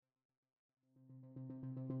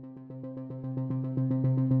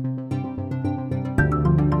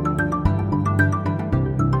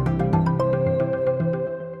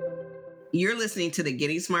listening to the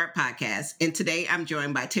Getting Smart podcast, and today I'm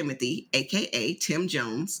joined by Timothy, aka Tim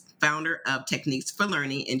Jones, founder of Techniques for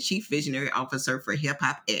Learning and Chief Visionary Officer for Hip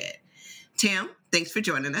Hop Ed. Tim, thanks for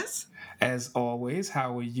joining us. As always,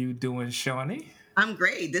 how are you doing, Shawnee? I'm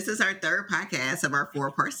great. This is our third podcast of our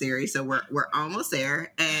four-part series, so we're almost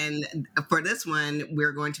there. And for this one,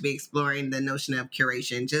 we're going to be exploring the notion of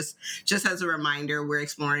curation. Just as a reminder, we're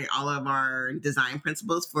exploring all of our design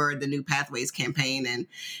principles for the New Pathways campaign, and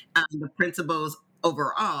the principles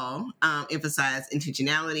overall emphasize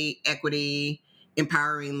intentionality, equity,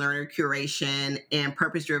 empowering learner curation, and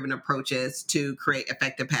purpose-driven approaches to create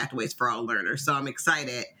effective pathways for all learners. So I'm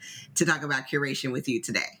excited to talk about curation with you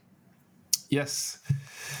today. Yes.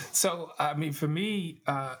 So, for me,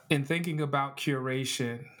 in thinking about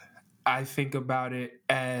curation, I think about it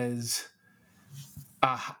as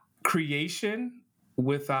a creation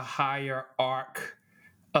with a higher arc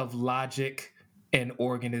of logic and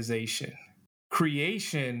organization.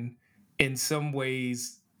 Creation, in some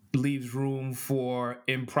ways, leaves room for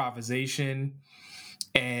improvisation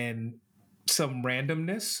and some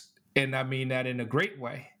randomness. And I mean that in a great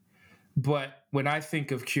way. But when I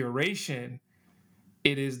think of curation,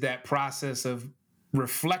 it is that process of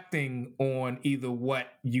reflecting on either what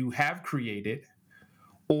you have created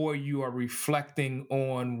or you are reflecting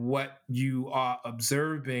on what you are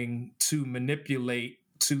observing to manipulate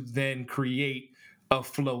to then create a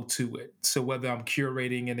flow to it. So whether I'm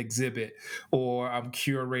curating an exhibit or I'm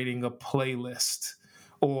curating a playlist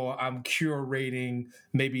or I'm curating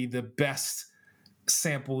maybe the best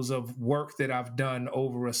samples of work that I've done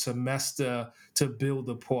over a semester to build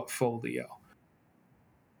a portfolio.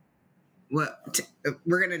 Well,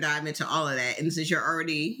 we're going to dive into all of that. And since you're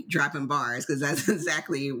already dropping bars, because that's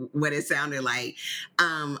exactly what it sounded like,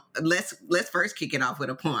 let's first kick it off with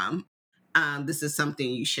a poem. This is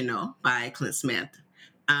Something You Should Know by Clint Smith.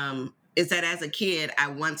 Is that as a kid, I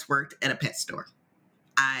once worked at a pet store.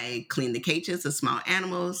 I cleaned the cages of small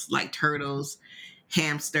animals like turtles,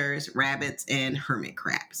 hamsters, rabbits, and hermit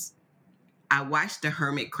crabs. I watched the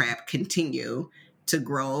hermit crab continue to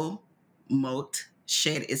grow, molt,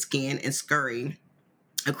 shed its skin, and scurry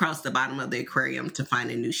across the bottom of the aquarium to find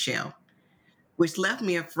a new shell, which left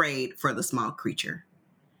me afraid for the small creature.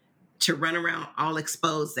 To run around all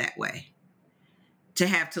exposed that way, to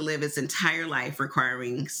have to live its entire life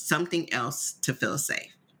requiring something else to feel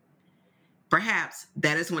safe. Perhaps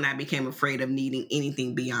that is when I became afraid of needing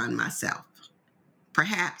anything beyond myself.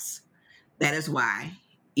 Perhaps that is why,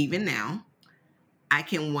 even now, I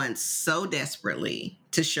can want so desperately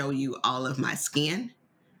to show you all of my skin,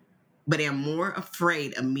 but am more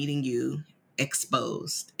afraid of meeting you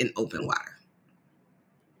exposed in open water.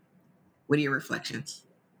 What are your reflections?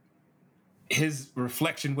 His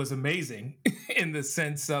reflection was amazing in the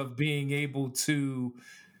sense of being able to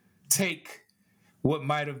take what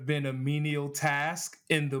might have been a menial task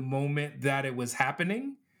in the moment that it was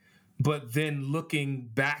happening, but then looking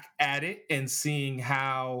back at it and seeing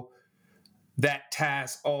how that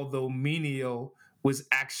task, although menial, was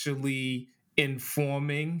actually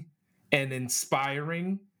informing and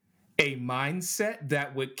inspiring a mindset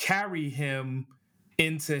that would carry him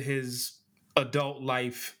into his adult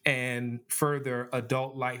life and further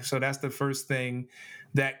adult life. So that's the first thing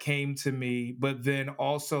that came to me. But then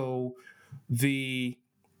also the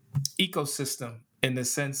ecosystem in the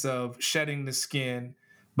sense of shedding the skin,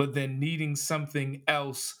 but then needing something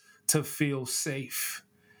else to feel safe.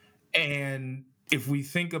 And if we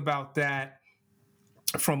think about that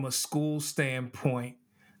from a school standpoint,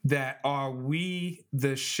 that are we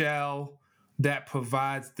the shell that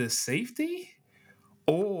provides the safety,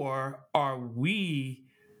 or are we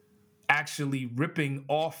actually ripping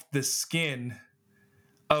off the skin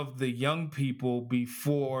of the young people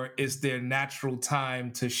before it's their natural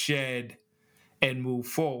time to shed and move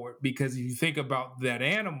forward? Because if you think about that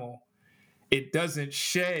animal, it doesn't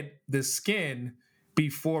shed the skin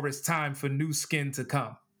before it's time for new skin to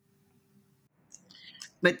come.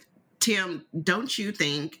 But Tim, don't you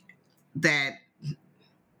think that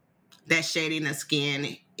shading of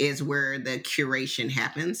skin is where the curation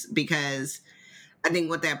happens? Because I think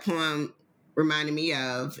what that poem reminded me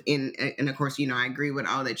of, and of course, I agree with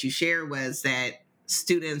all that you shared, was that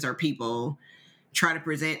students or people try to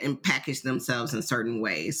present and package themselves in certain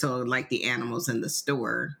ways. So like the animals in the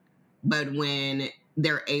store, but when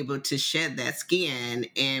they're able to shed that skin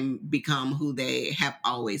and become who they have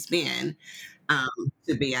always been,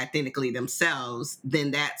 to be authentically themselves, then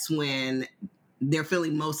that's when they're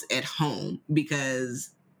feeling most at home,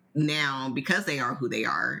 because now, because they are who they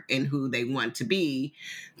are and who they want to be,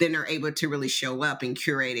 then they're able to really show up and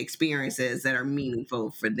curate experiences that are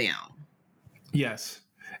meaningful for them. Yes.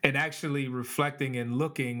 and actually reflecting and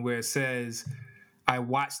looking where it says, I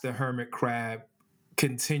watched the hermit crab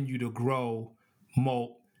continue to grow,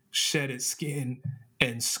 molt, shed its skin,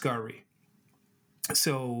 and scurry.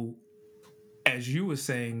 So, as you were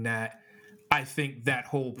saying that, I think that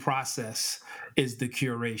whole process is the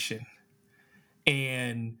curation.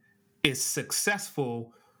 And it's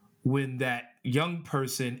successful when that young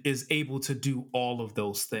person is able to do all of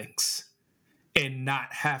those things and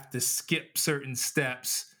not have to skip certain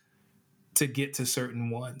steps to get to certain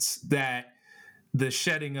ones. That the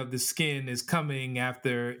shedding of the skin is coming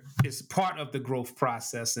after, it's part of the growth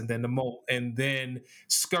process, and then the molt, and then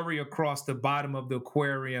scurry across the bottom of the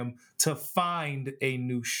aquarium to find a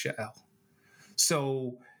new shell.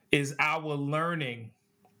 So is our learning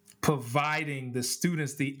providing the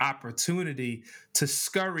students the opportunity to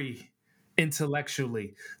scurry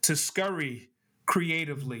intellectually, to scurry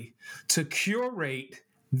creatively, to curate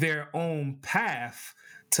their own path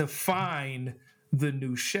to find the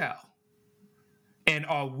new shell? And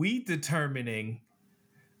are we determining,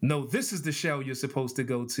 no, this is the shell you're supposed to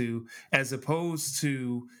go to, as opposed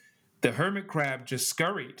to the hermit crab just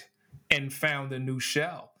scurried and found a new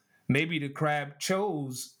shell? Maybe the crab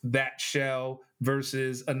chose that shell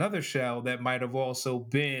versus another shell that might have also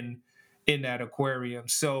been in that aquarium.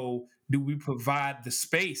 So, do we provide the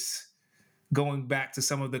space, going back to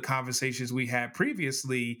some of the conversations we had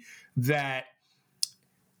previously, that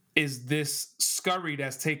is this scurry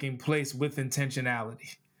that's taking place with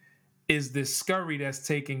intentionality? Is this scurry that's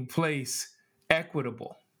taking place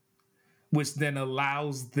equitable, which then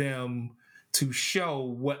allows them to show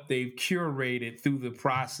what they've curated through the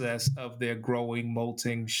process of their growing,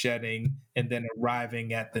 molting, shedding, and then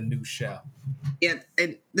arriving at the new shell? Yeah,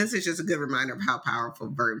 and this is just a good reminder of how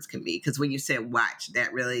powerful verbs can be. Because when you said watch,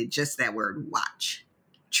 that really, just that word watch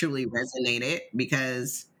truly resonated,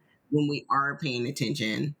 because when we are paying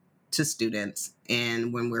attention to students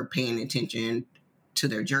and when we're paying attention to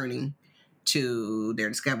their journey, to their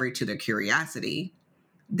discovery, to their curiosity,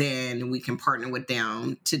 then we can partner with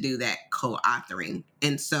them to do that co-authoring.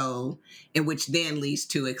 And so, and which then leads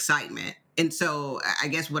to excitement. And so I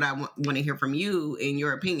guess what I want to hear from you, in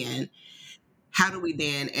your opinion, how do we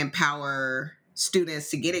then empower students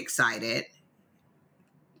to get excited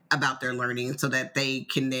about their learning so that they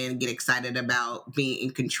can then get excited about being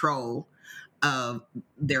in control of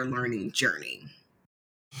their learning journey?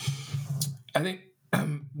 I think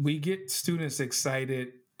we get students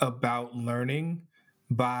excited about learning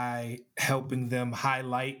by helping them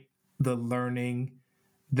highlight the learning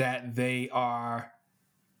that they are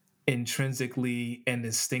intrinsically and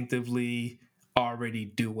instinctively already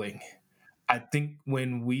doing. I think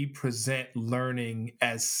when we present learning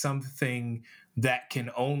as something that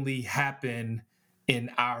can only happen in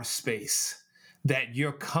our space, that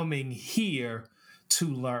you're coming here to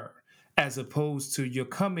learn, as opposed to you're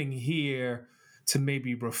coming here to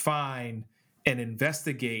maybe refine and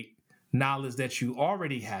investigate knowledge that you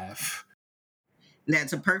already have.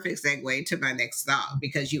 That's a perfect segue to my next thought,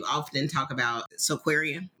 because you often talk about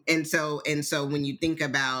Soquarium. And so when you think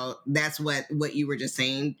about, that's what you were just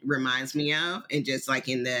saying reminds me of. And just like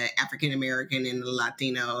in the African American and the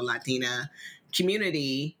Latina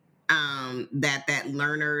community, that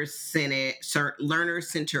learner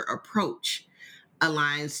center approach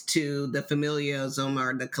aligns to the familialism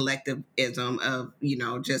or the collectivism of,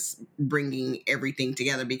 just bringing everything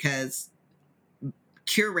together, because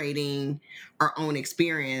curating our own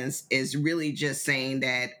experience is really just saying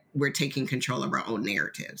that we're taking control of our own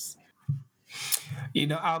narratives.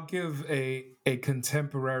 I'll give a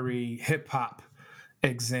contemporary hip hop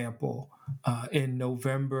example. In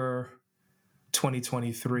November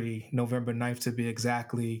 2023, November 9th to be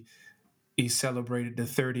exactly, he celebrated the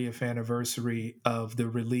 30th anniversary of the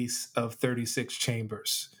release of 36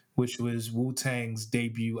 Chambers, which was Wu Tang's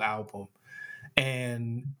debut album.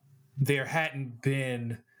 And there hadn't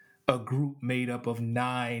been a group made up of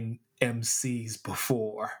 9 MCs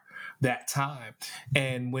before that time.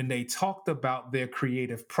 And when they talked about their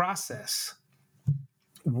creative process,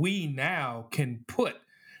 we now can put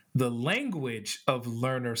the language of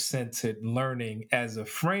learner centered learning as a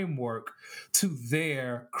framework to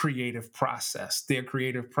their creative process. Their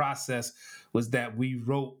creative process was that we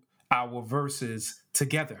wrote our verses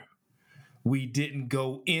together. We didn't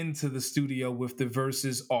go into the studio with the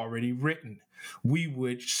verses already written. We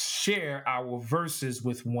would share our verses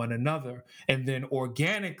with one another, and then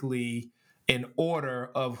organically, in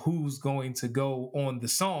order of who's going to go on the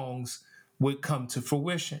songs, would come to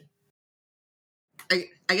fruition.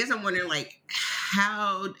 I guess I'm wondering, like,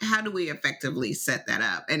 how do we effectively set that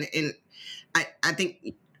up? And I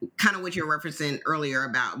think kind of what you're referencing earlier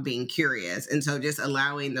about being curious. And so just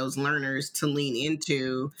allowing those learners to lean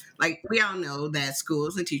into, like, we all know that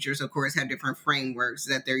schools and teachers, of course, have different frameworks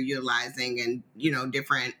that they're utilizing and,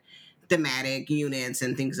 different thematic units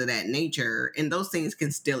and things of that nature. And those things can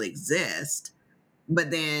still exist. But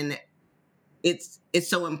then it's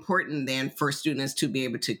so important then for students to be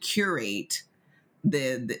able to curate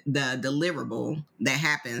the deliverable that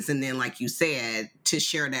happens, and then, like you said, to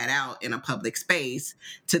share that out in a public space,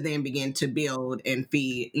 to then begin to build and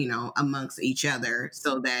feed, amongst each other,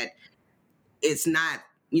 so that it's not,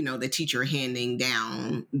 the teacher handing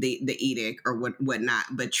down the edict or whatnot,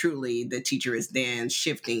 but truly the teacher is then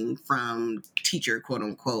shifting from teacher, quote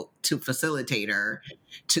unquote, to facilitator,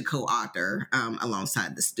 to co-author,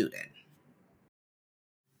 alongside the student.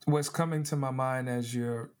 What's coming to my mind as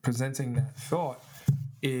you're presenting that thought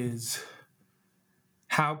is,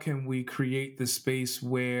 how can we create the space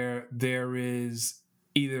where there is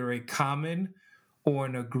either a common or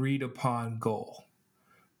an agreed upon goal?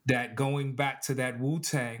 That, going back to that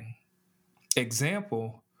Wu-Tang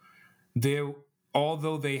example, there,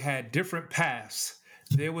 although they had different paths,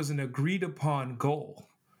 there was an agreed upon goal.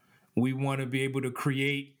 We want to be able to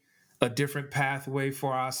create a different pathway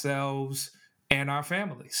for ourselves and our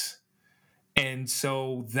families. And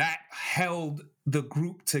so that held the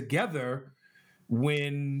group together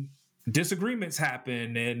when disagreements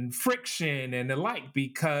happen and friction and the like,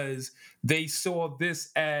 because they saw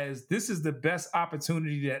this is the best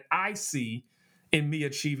opportunity that I see in me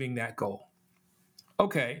achieving that goal.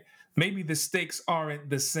 Okay, maybe the stakes aren't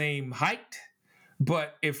the same height,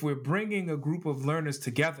 but if we're bringing a group of learners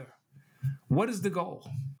together, what is the goal?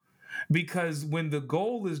 Because when the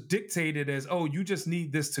goal is dictated as, oh, you just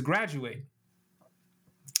need this to graduate,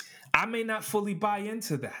 I may not fully buy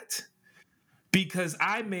into that, because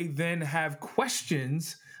I may then have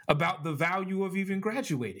questions about the value of even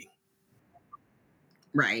graduating.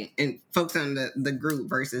 Right. And focus on the group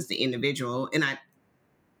versus the individual. And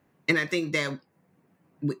I think that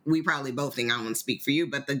we probably both think, I don't want to speak for you,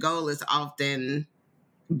 but the goal is often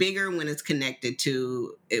bigger when it's connected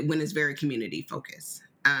to, when it's very community focused,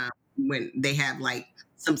 when they have like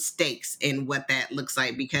some stakes in what that looks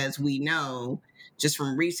like, because we know just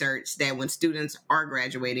from research that when students are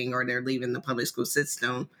graduating or they're leaving the public school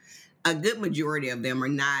system, a good majority of them are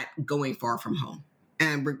not going far from home.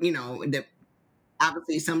 And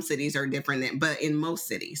obviously some cities are different, but in most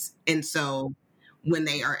cities. And so when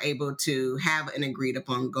they are able to have an agreed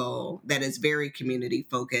upon goal that is very community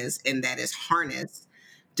focused and that is harnessed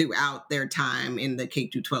throughout their time in the K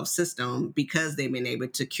through 12 system, because they've been able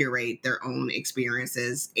to curate their own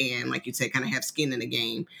experiences and, like you said, kind of have skin in the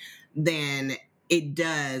game, then it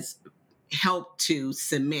does help to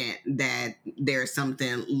cement that there's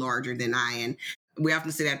something larger than I. And we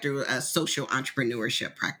often see that through social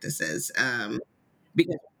entrepreneurship practices,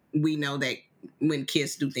 because we know that when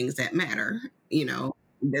kids do things that matter,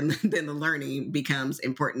 then the learning becomes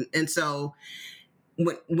important. And so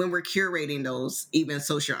when we're curating those even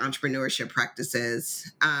social entrepreneurship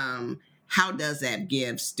practices, how does that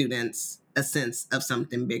give students a sense of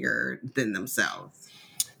something bigger than themselves?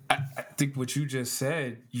 I think what you just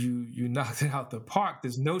said, you knocked it out the park.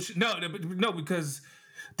 This notion, no, because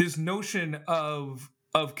this notion of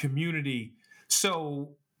community.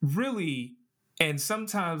 So really, and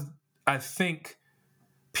sometimes I think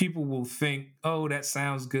people will think, oh, that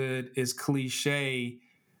sounds good, it's cliche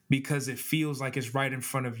because it feels like it's right in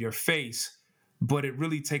front of your face, but it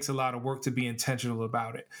really takes a lot of work to be intentional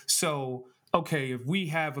about it. So, okay, if we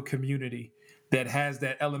have a community that has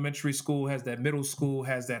that elementary school, has that middle school,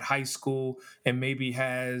 has that high school, and maybe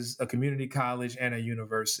has a community college and a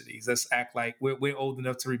university. Let's act like we're old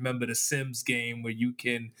enough to remember the Sims game where you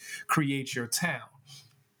can create your town.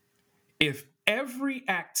 If every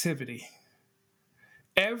activity,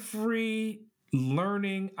 every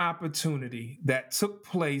learning opportunity that took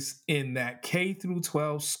place in that K through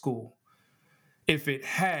 12 school, if it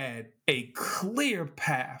had a clear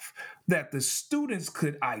path that the students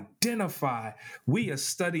could identify, we are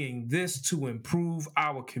studying this to improve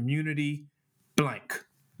our community blank.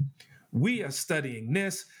 We are studying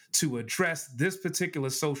this to address this particular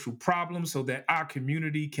social problem so that our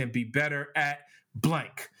community can be better at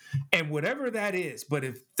blank. And whatever that is, but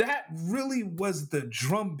if that really was the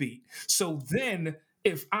drumbeat, so then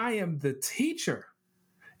if I am the teacher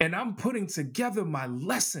and I'm putting together my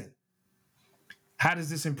lesson, how does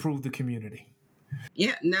this improve the community?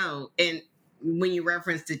 Yeah, no. And when you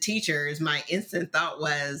reference the teachers, my instant thought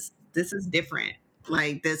was, this is different.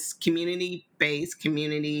 Like, this community based,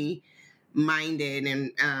 community minded.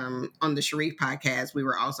 And on the Sharif podcast, we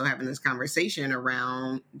were also having this conversation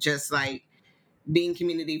around just like being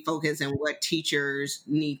community focused and what teachers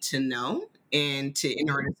need to know and to in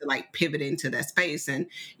order to like pivot into that space. And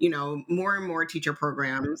more and more teacher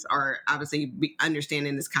programs are obviously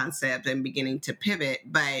understanding this concept and beginning to pivot,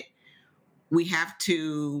 but we have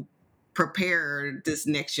to prepare this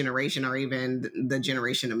next generation, or even the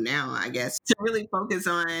generation of now, I guess, to really focus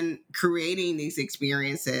on creating these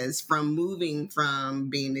experiences, from moving from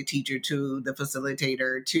being the teacher to the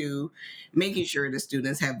facilitator to making sure the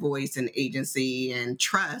students have voice and agency and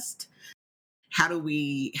trust. How do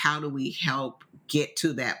we help get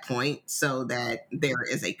to that point so that there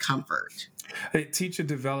is a comfort? Teacher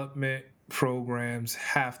development programs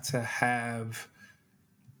have to have,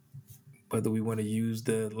 whether we want to use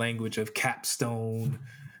the language of capstone,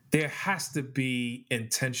 there has to be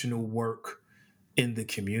intentional work in the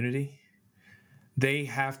community. They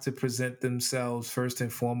have to present themselves first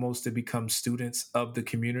and foremost to become students of the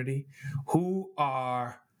community. Who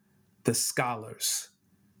are the scholars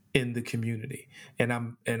in the community? And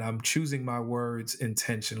I'm choosing my words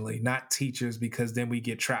intentionally, not teachers, because then we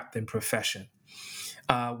get trapped in profession.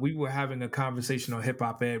 We were having a conversation on Hip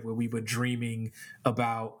Hop Ed where we were dreaming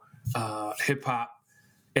about hip hop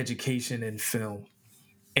education and film.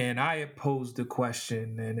 And I had posed the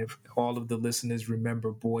question, and if all of the listeners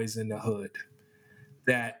remember Boys in the Hood,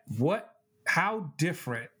 that how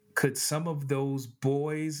different could some of those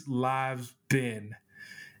boys' lives been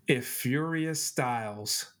if Furious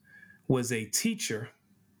Styles was a teacher,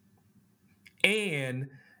 and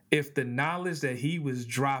if the knowledge that he was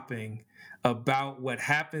dropping about what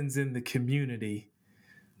happens in the community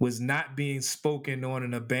was not being spoken on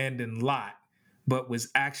an abandoned lot, but was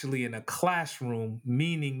actually in a classroom,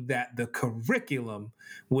 meaning that the curriculum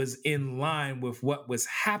was in line with what was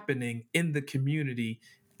happening in the community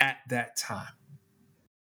at that time.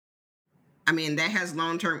 I mean, that has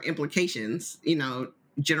long-term implications.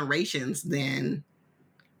 Generations then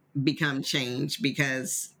become changed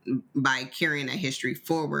because by carrying a history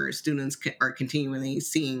forward, students are continually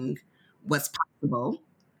seeing what's possible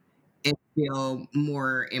and feel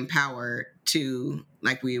more empowered to,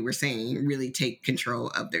 like we were saying, really take control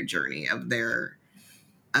of their journey, of their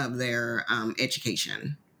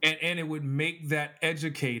education. And it would make that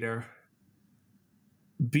educator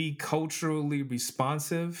be culturally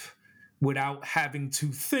responsive without having to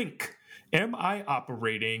think, am I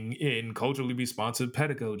operating in culturally responsive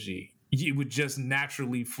pedagogy? It would just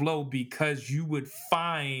naturally flow because you would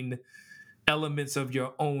find elements of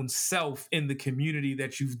your own self in the community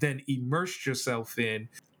that you've then immersed yourself in.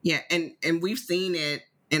 Yeah, and we've seen it,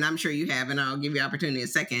 and I'm sure you have, and I'll give you opportunity in a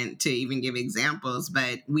second to even give examples,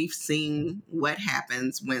 but we've seen what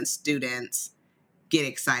happens when students get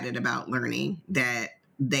excited about learning that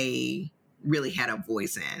they really had a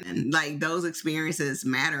voice in, and like those experiences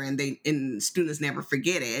matter, and students never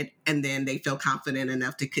forget it, and then they feel confident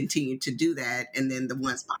enough to continue to do that, and then the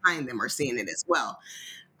ones behind them are seeing it as well.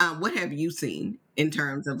 What have you seen in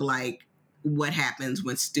terms of like what happens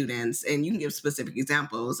when students, and you can give specific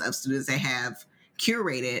examples of students that have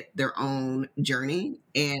curated their own journey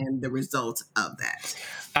and the results of that?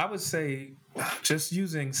 I would say, just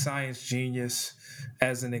using Science Genius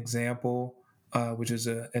as an example, which is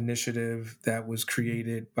an initiative that was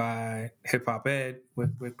created by Hip Hop Ed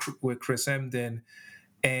with Chris Emden,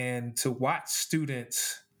 and to watch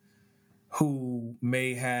students who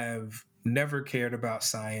may have never cared about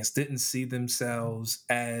science, didn't see themselves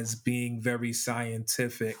as being very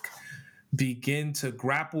scientific, begin to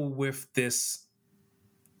grapple with this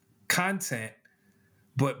content,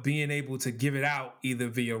 but being able to give it out either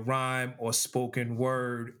via rhyme or spoken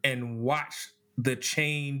word, and watch the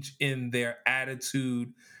change in their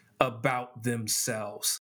attitude about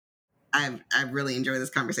themselves. I've really enjoyed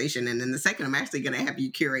this conversation, and in the second, I'm actually going to have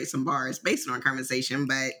you curate some bars based on our conversation.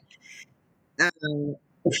 But um,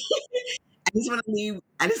 I just want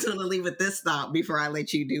to leave with this thought before I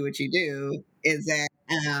let you do what you do: is that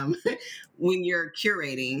when you're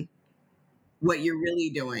curating, what you're really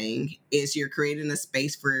doing is you're creating a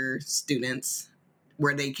space for students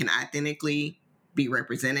where they can authentically be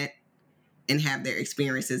represented and have their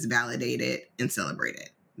experiences validated and celebrated.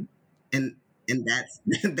 And and that's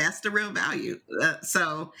that's the real value.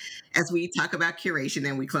 So as we talk about curation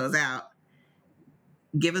and we close out,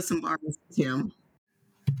 give us some bars, Tim.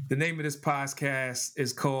 The name of this podcast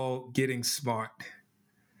is called Getting Smart.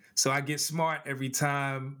 So I get smart every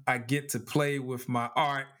time I get to play with my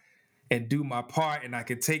art and do my part, and I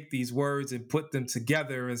can take these words and put them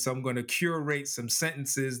together. And so I'm going to curate some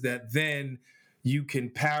sentences that then you can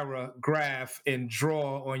paragraph and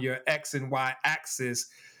draw on your X and Y axis.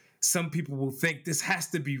 Some people will think this has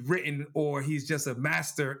to be written or he's just a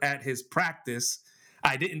master at his practice.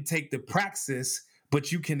 I didn't take the praxis,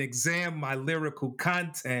 but you can examine my lyrical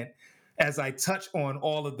content as I touch on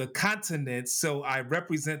all of the continents. So I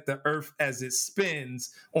represent the earth as it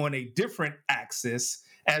spins on a different axis.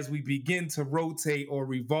 As we begin to rotate or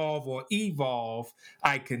revolve or evolve,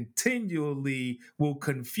 I continually will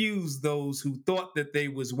confuse those who thought that they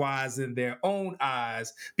was wise in their own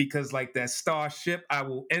eyes, because like that starship, I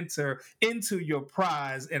will enter into your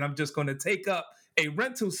prize, and I'm just going to take up a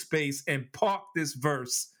rental space and park this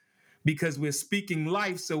verse, because we're speaking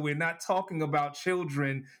life. So we're not talking about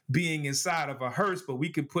children being inside of a hearse, but we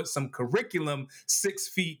can put some curriculum 6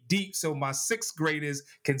 feet deep so my sixth graders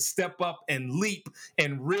can step up and leap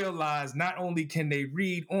and realize not only can they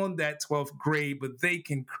read on that 12th grade, but they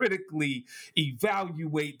can critically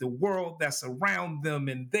evaluate the world that's around them.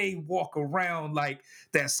 And they walk around like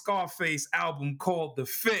that Scarface album called The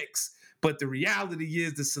Fix. But the reality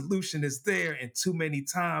is the solution is there, and too many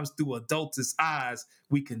times through adult's eyes,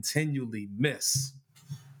 we continually miss.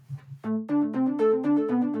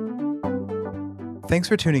 Thanks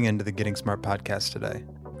for tuning in to the Getting Smart podcast today.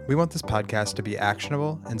 We want this podcast to be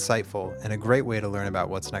actionable, insightful, and a great way to learn about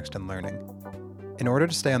what's next in learning. In order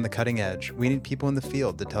to stay on the cutting edge, we need people in the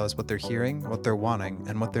field to tell us what they're hearing, what they're wanting,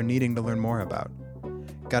 and what they're needing to learn more about.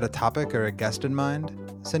 Got a topic or a guest in mind?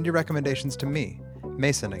 Send your recommendations to me,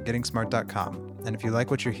 Mason at gettingsmart.com. And if you like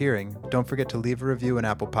what you're hearing, don't forget to leave a review in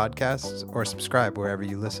Apple Podcasts or subscribe wherever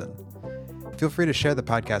you listen. Feel free to share the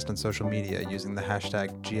podcast on social media using the hashtag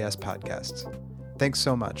GSPodcasts. Thanks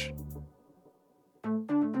so much.